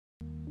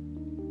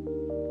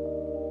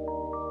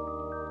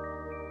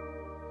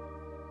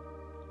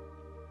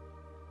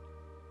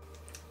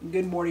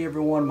Good morning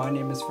everyone, my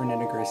name is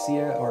Fernando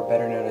Garcia, or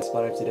better known as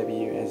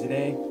Splatterftw, and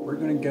today we're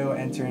going to go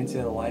enter into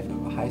the life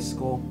of a high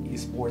school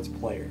esports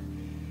player.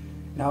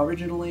 Now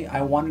originally I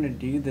wanted to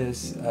do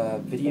this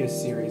video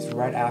series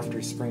right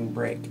after spring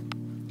break,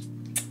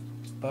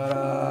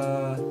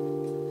 but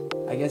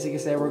I guess you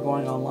could say we're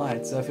going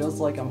online, so it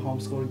feels like I'm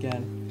homeschooled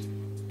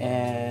again,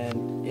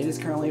 and it is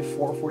currently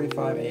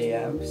 4:45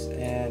 a.m.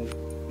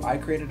 and I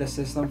created a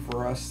system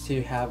for us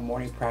to have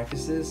morning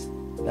practices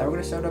that we're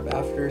going to start up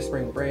after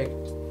spring break,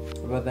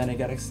 but then it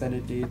got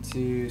extended due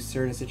to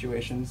certain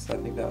situations I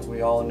think that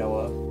we all know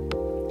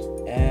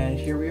of. And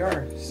here we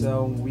are.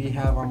 So we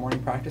have our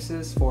morning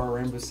practices for our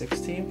Rainbow Six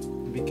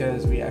team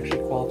because we actually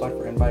qualified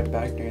for invite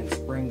back during the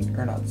spring,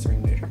 or not the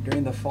spring major,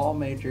 during the fall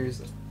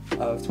majors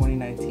of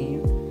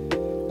 2019,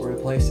 where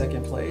we placed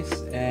second place,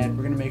 and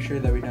we're going to make sure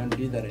that we don't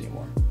do that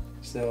anymore.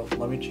 So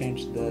let me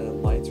change the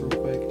lights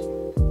real quick.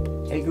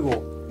 Hey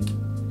Google,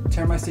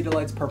 turn my city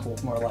lights purple.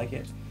 It's more like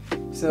it.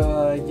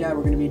 So yeah,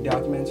 we're going to be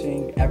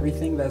documenting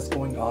everything that's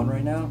going on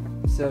right now.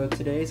 So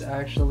today's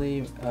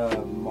actually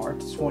March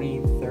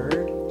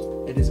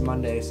 23rd. It is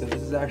Monday, so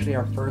this is actually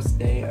our first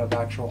day of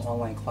actual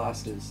online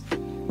classes.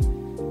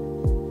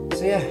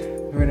 So yeah,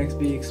 we're going to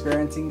be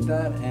experiencing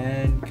that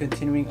and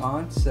continuing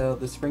on. So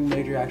the spring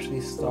major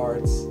actually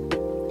starts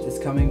this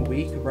coming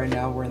week. Right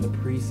now we're in the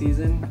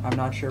preseason. I'm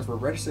not sure if we're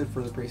registered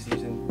for the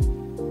preseason,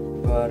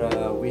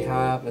 but we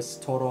have a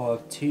total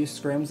of 2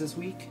 scrims this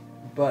week,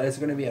 but it's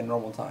going to be at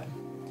normal time.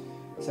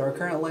 So our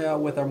current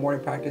layout with our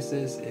morning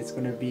practices, it's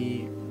going to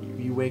be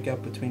you wake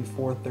up between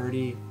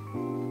 4:30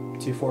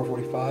 to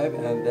 4:45,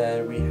 and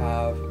then we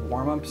have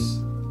warm-ups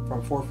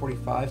from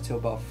 4:45 to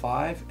about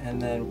 5,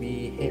 and then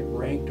we hit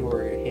ranked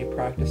or hit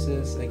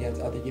practices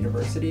against other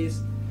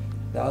universities.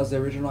 That was the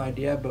original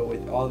idea, but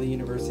with all the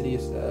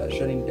universities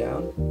shutting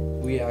down,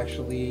 we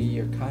actually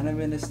are kind of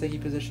in a sticky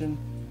position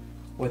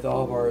with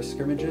all of our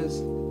scrimmages.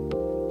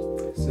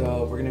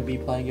 So we're going to be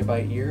playing it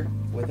by ear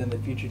within the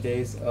future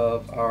days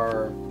of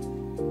our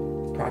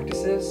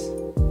practices.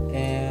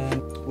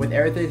 And with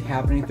everything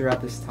happening throughout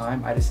this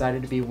time, I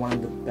decided to be one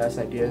of the best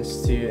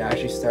ideas to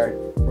actually start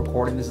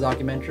recording this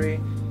documentary,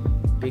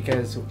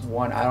 because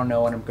one, I don't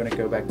know when I'm going to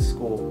go back to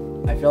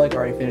school. I feel like I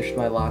already finished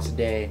my last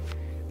day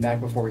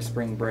back before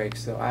spring break,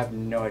 so I have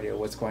no idea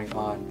what's going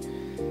on.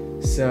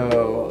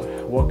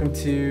 So welcome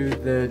to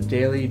the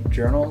daily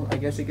journal, I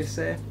guess you could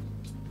say.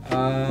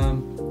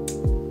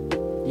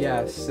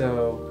 Yeah,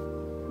 so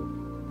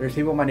there's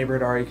people in my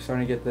neighborhood already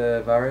starting to get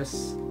the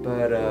virus,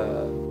 but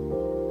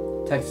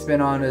Texas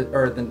been on,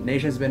 or the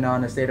nation's been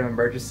on a state of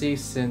emergency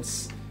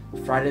since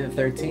Friday the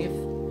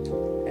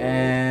 13th,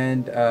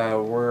 and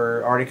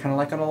we're already kind of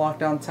like on a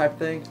lockdown type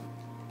thing.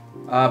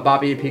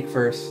 Bobby peak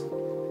first,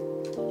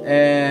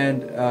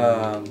 and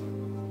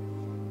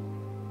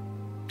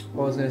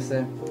what was I gonna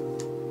say?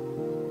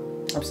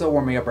 I'm still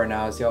warming up right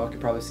now, as y'all can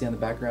probably see in the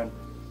background,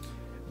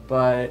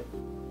 but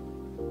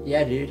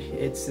yeah, dude,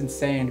 it's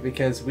insane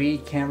because we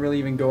can't really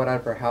even go out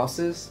of our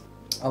houses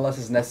unless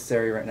it's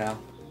necessary right now.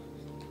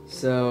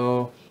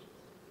 So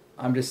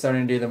I'm just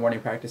starting to do the morning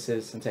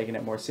practices and taking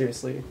it more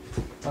seriously.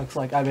 Looks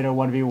like I'm in a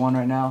 1v1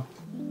 right now.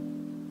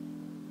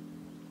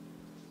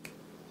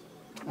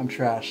 I'm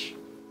trash.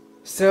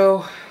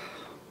 So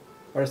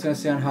we're just gonna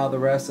see on how the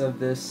rest of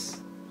this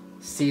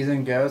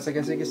season goes, I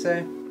guess you could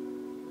say.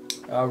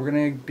 We're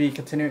gonna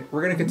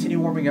continue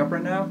warming up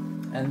right now,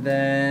 and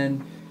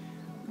then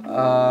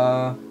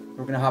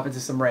we're gonna hop into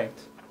some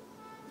ranked.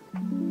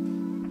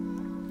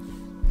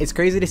 It's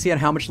crazy to see on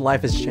how much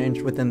life has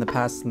changed within the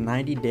past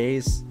 90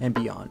 days and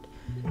beyond.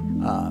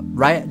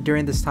 Right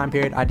during this time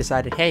period, I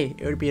decided, hey,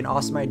 it would be an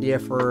awesome idea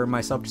for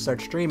myself to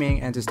start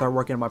streaming and to start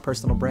working on my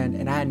personal brand,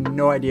 and I had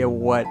no idea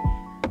what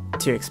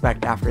to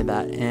expect after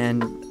that,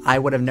 and I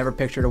would have never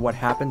pictured what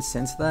happened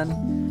since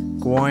then.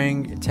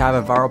 Going to have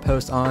a viral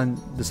post on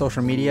the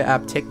social media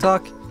app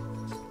TikTok,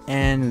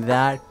 and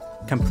that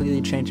completely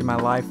changing my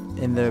life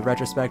in the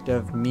retrospect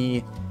of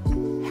me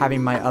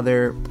having my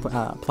other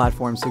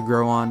platforms to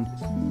grow on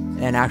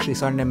and actually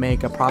starting to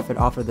make a profit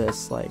off of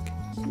this. Like,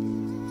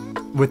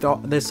 with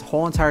this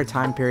whole entire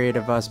time period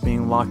of us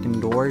being locked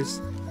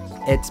indoors,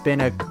 it's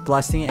been a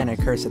blessing and a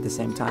curse at the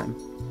same time.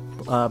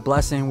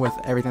 Blessing with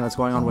everything that's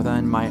going on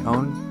within my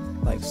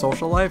own like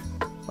social life,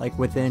 like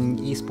within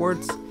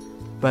esports,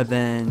 but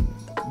then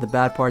the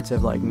bad parts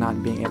of like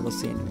not being able to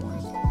see anyone.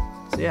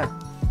 So yeah,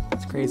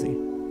 it's crazy.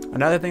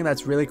 Another thing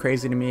that's really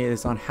crazy to me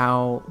is on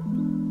how,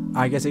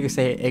 I guess you could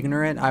say,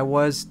 ignorant I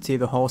was to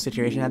the whole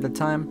situation at the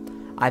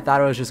time. I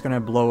thought it was just going to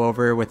blow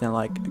over within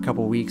like a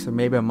couple weeks or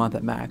maybe a month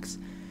at max.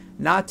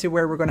 Not to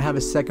where we're going to have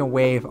a second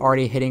wave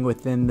already hitting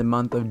within the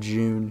month of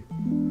June.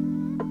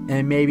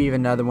 And maybe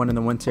even another one in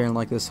the winter, and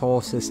like this whole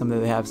system that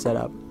they have set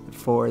up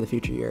for the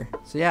future year.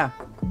 So yeah,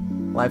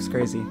 life's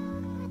crazy.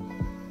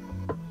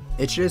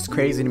 It's just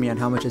crazy to me on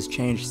how much has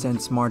changed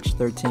since March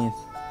 13th.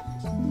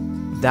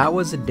 That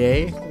was a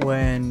day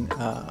when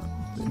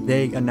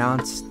they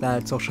announced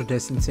that social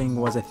distancing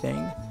was a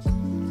thing,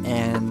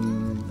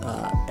 and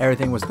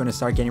everything was going to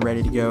start getting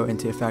ready to go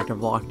into effective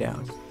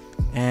lockdown.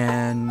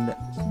 and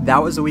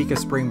that was a week of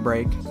spring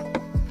break.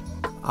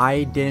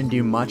 I didn't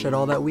do much at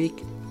all that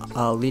week.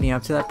 Leading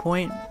up to that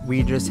point,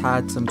 we just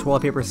had some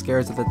toilet paper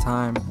scares at the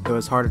time. It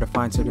was harder to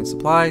find certain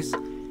supplies.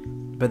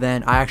 But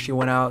then I actually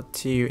went out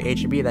to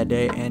H-E-B that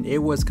day, and it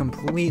was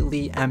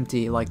completely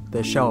empty, like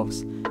the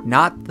shelves.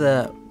 Not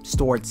the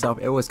store itself,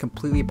 it was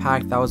completely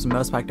packed. That was the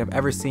most packed I've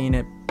ever seen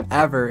it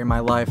ever in my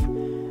life.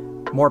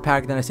 More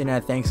packed than I've seen it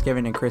at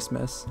Thanksgiving and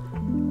Christmas.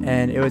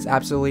 And it was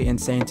absolutely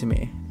insane to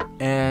me.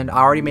 And I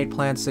already made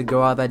plans to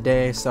go out that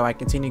day, so I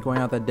continued going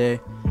out that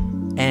day.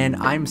 And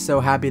I'm so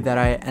happy that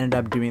I ended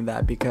up doing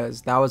that,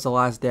 because that was the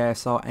last day I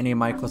saw any of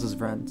my closest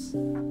friends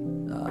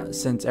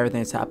since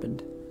everything has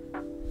happened.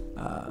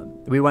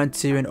 We went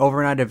to an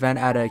overnight event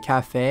at a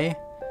cafe,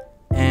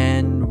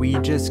 and we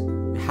just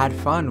had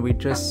fun. We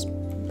just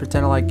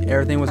pretended like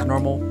everything was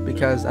normal,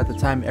 because at the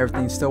time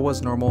everything still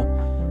was normal.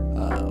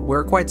 We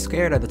were quite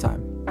scared at the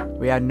time.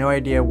 We had no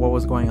idea what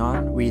was going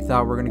on. We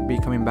thought we were going to be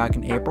coming back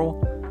in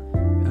April.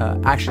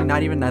 Actually,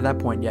 not even at that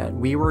point yet.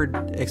 We were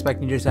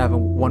expecting just to have a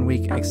 1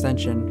 week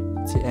extension,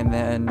 and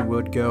then we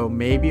would go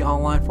maybe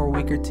online for a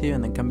week or two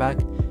and then come back.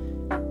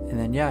 And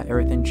then yeah,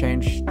 everything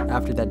changed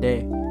after that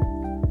day.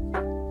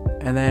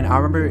 And then I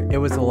remember it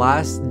was the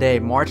last day,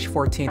 March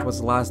 14th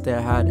was the last day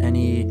I had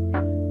any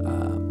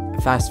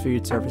fast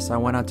food service. I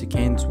went out to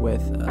Cane's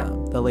with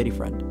the lady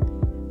friend.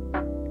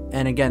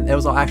 And again, it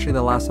was actually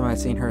the last time I'd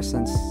seen her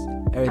since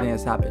everything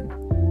has happened.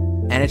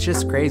 And it's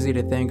just crazy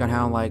to think on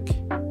how, like,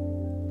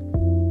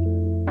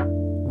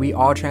 we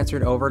all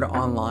transferred over to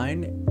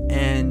online,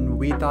 and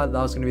we thought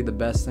that was going to be the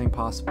best thing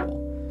possible,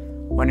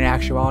 when in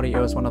actuality it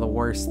was one of the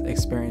worst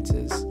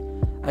experiences.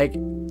 Like,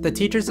 the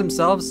teachers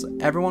themselves,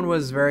 everyone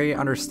was very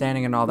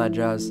understanding and all that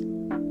jazz,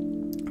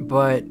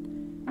 but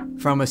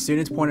from a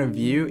student's point of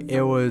view,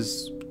 it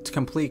was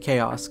complete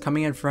chaos.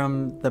 Coming in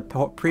from the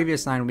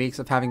previous 9 weeks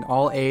of having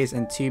all A's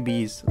and 2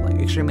 B's, like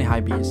extremely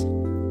high B's,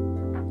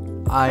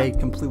 I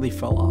completely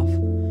fell off.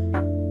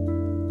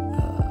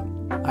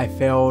 I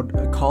failed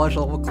a college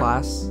level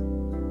class,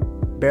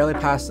 barely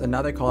passed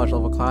another college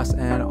level class,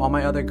 and all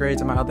my other grades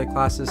in my other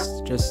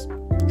classes just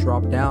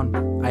dropped down.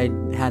 I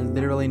had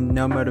literally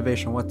no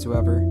motivation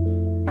whatsoever.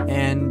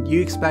 And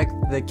you expect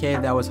the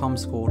kid that was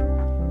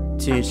homeschooled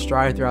to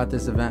strive throughout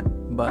this event,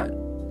 but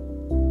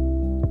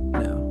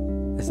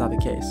no, it's not the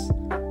case.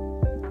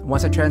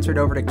 Once I transferred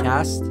over to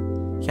CAST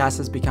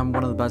has become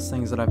one of the best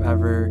things that I've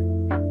ever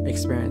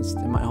experienced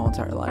in my whole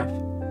entire life.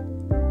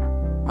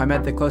 I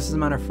met the closest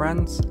amount of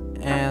friends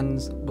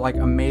and like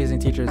amazing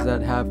teachers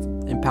that have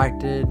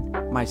impacted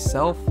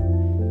myself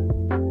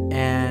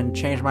and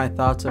changed my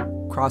thoughts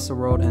across the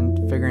world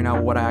and figuring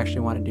out what I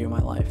actually want to do in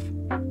my life.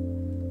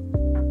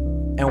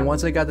 And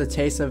once I got the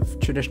taste of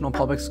traditional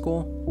public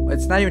school,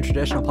 it's not even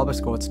traditional public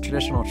school, it's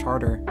traditional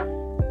charter,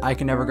 I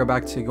can never go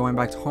back to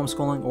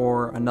homeschooling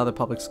or another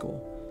public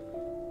school.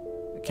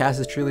 CAS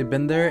has truly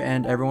been there,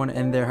 and everyone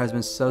in there has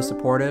been so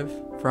supportive,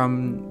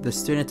 from the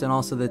students and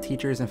also the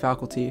teachers and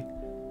faculty.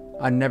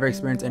 I've never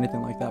experienced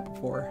anything like that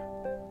before.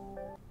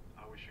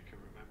 I wish I could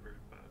remember,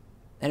 but...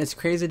 And it's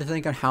crazy to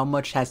think on how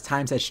much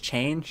times has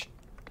changed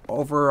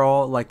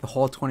overall, like the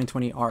whole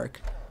 2020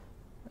 arc.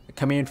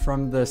 Coming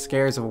from the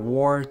scares of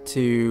war,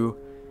 to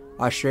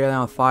Australia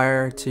on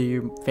fire,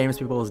 to famous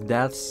people's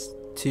deaths,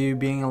 to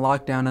being in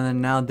lockdown, and then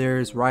now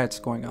there's riots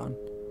going on.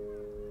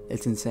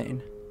 It's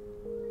insane.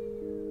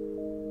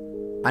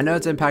 I know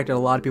it's impacted a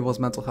lot of people's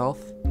mental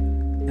health,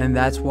 and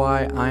that's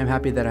why I'm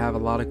happy that I have a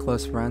lot of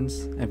close friends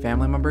and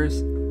family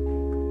members,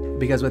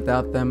 because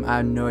without them, I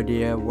have no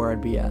idea where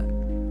I'd be at.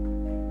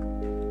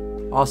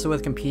 Also,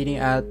 with competing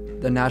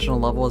at the national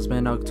level has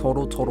been a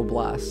total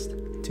blast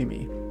to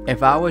me.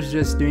 If I was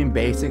just doing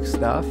basic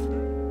stuff,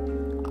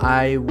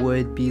 I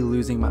would be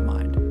losing my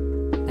mind,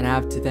 and I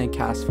have to thank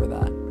CAST for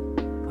that.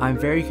 I'm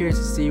very curious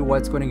to see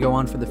what's going to go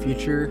on for the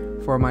future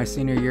for my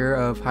senior year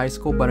of high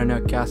school, but I know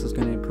CAST is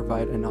going to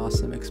provide an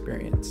awesome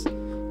experience,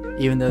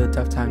 even though the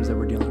tough times that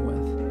we're dealing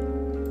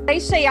with. They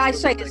say I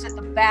say is at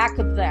the back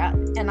of that,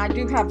 and I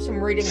do have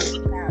some reading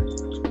of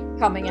that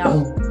coming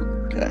out.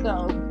 Okay.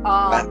 So,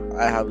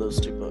 I have those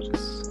 2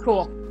 books.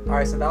 cool.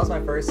 Alright, so that was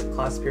my first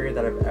class period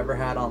that I've ever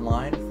had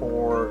online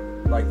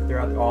for like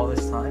throughout all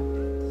this time.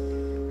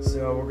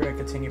 So we're going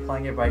to continue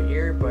playing it by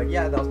ear, but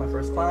yeah, that was my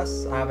first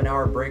class. I have an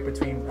hour break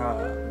between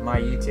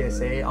my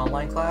UTSA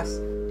online class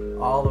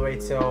all the way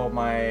till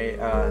my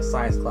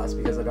science class,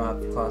 because I don't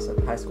have the class at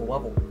the high school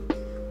level.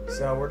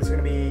 So we're just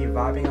going to be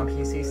vibing on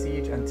PC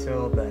Siege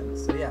until then.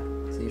 So yeah,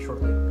 see you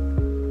shortly.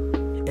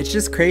 It's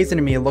just crazy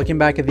to me looking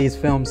back at these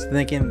films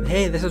thinking,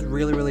 hey, this is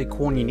really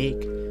cool and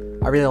unique.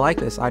 I really like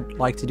this. I'd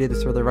like to do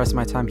this for the rest of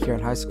my time here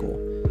in high school.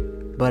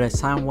 But as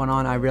time went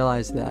on, I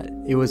realized that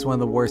it was one of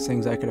the worst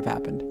things that could have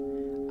happened.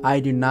 I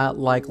do not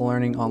like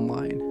learning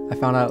online. I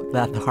found out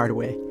that the hard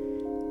way.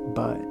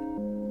 But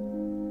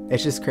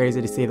it's just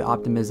crazy to see the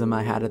optimism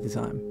I had at the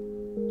time.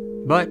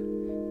 But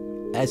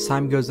as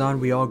time goes on,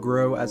 we all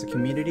grow as a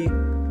community.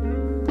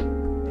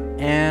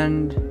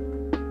 And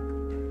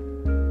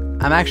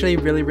I'm actually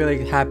really,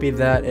 really happy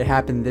that it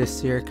happened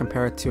this year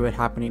compared to it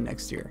happening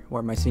next year,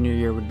 where my senior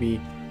year would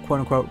be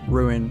quote-unquote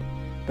ruined.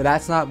 But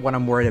that's not what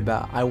I'm worried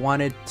about. I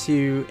wanted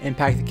to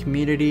impact the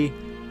community,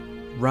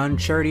 run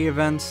charity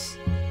events,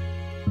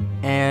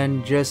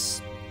 and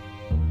just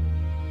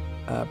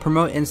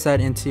promote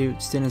insight into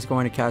students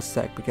going to Cass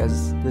Tech,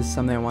 because this is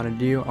something I want to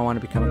do. I want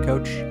to become a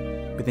coach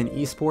within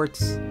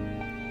esports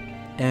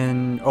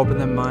and open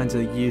the minds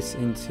of the youth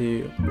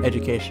into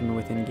education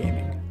within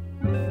gaming.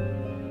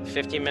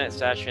 15-minute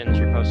sessions,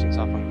 you're posting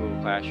stuff on Google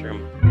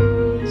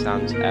Classroom.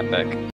 Sounds epic.